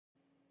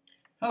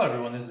Hello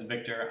everyone, this is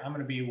Victor. I'm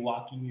going to be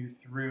walking you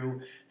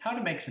through how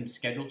to make some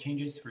schedule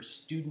changes for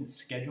student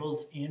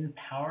schedules in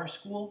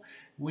PowerSchool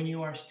when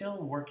you are still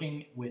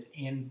working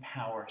within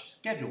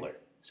PowerScheduler.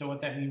 So what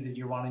that means is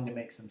you're wanting to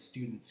make some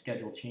student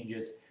schedule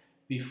changes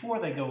before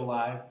they go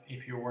live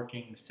if you're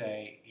working,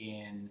 say,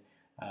 in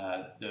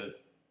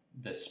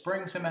the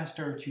spring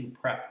semester to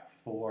prep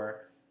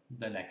for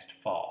the next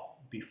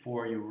fall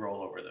before you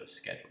roll over those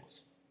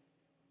schedules.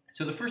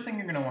 So the first thing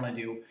you're going to want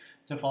to do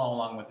to follow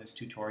along with this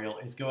tutorial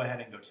is go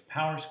ahead and go to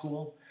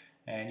PowerSchool,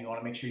 and you want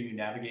to make sure you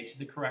navigate to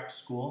the correct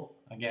school.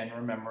 Again,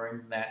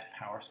 remembering that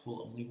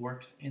PowerSchool only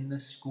works in the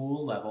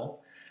school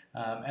level.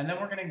 And then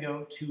we're going to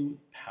go to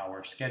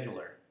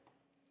PowerScheduler.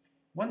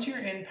 Once you're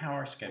in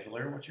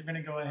PowerScheduler, what you're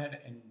going to go ahead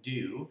and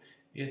do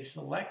is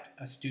select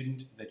a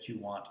student that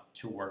you want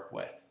to work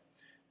with.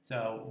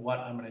 So what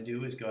I'm going to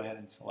do is go ahead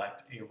and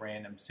select a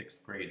random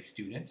 6th grade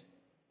student.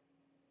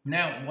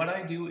 Now, what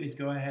I do is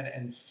go ahead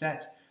and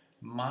set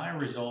my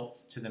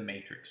results to the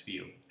matrix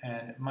view.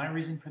 And my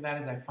reason for that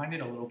is I find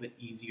it a little bit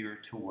easier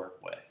to work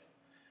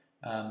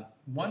with.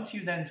 Once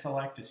you then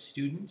select a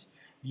student,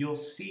 you'll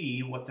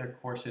see what their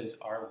courses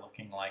are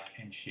looking like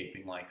and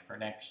shaping like for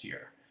next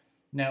year.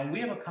 Now, we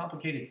have a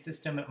complicated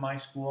system at my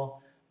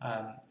school,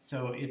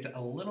 so it's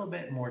a little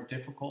bit more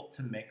difficult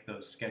to make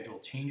those schedule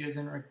changes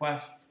and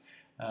requests,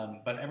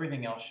 but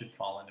everything else should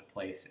fall into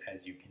place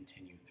as you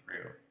continue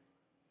through.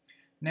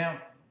 Now,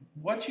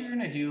 what you're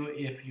going to do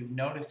if you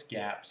notice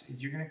gaps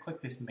is you're going to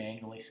click this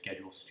Manually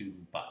Schedule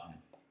Student button.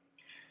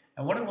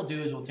 And what it will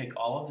do is it will take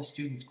all of the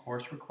students'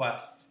 course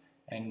requests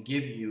and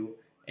give you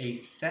a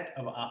set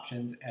of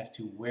options as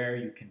to where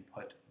you can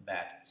put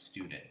that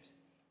student.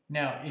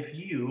 Now, if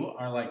you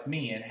are like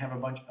me and have a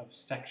bunch of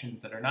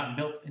sections that are not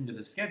built into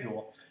the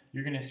schedule,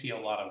 you're going to see a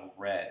lot of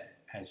red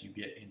as you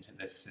get into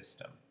this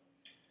system.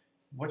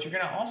 What you're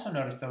going to also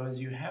notice, though, is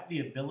you have the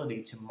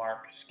ability to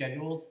mark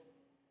scheduled,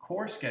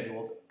 core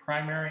scheduled,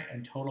 primary,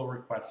 and total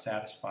request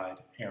satisfied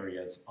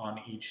areas on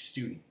each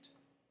student.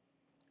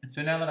 And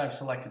so now that I've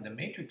selected the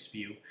matrix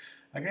view,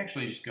 I can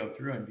actually just go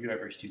through and view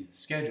every student's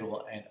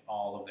schedule and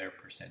all of their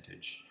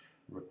percentage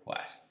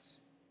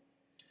requests.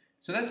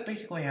 So that's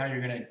basically how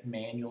you're going to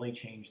manually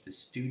change the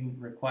student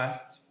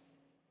requests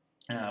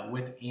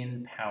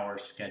within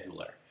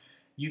PowerScheduler.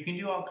 You can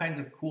do all kinds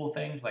of cool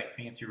things like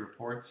fancy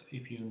reports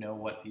if you know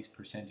what these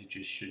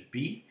percentages should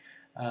be.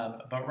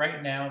 But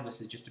right now, this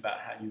is just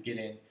about how you get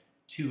in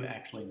to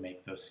actually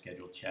make those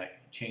schedule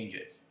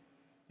changes.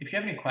 If you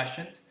have any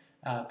questions,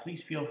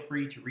 please feel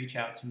free to reach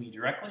out to me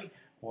directly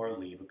or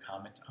leave a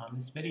comment on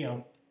this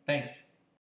video. Thanks.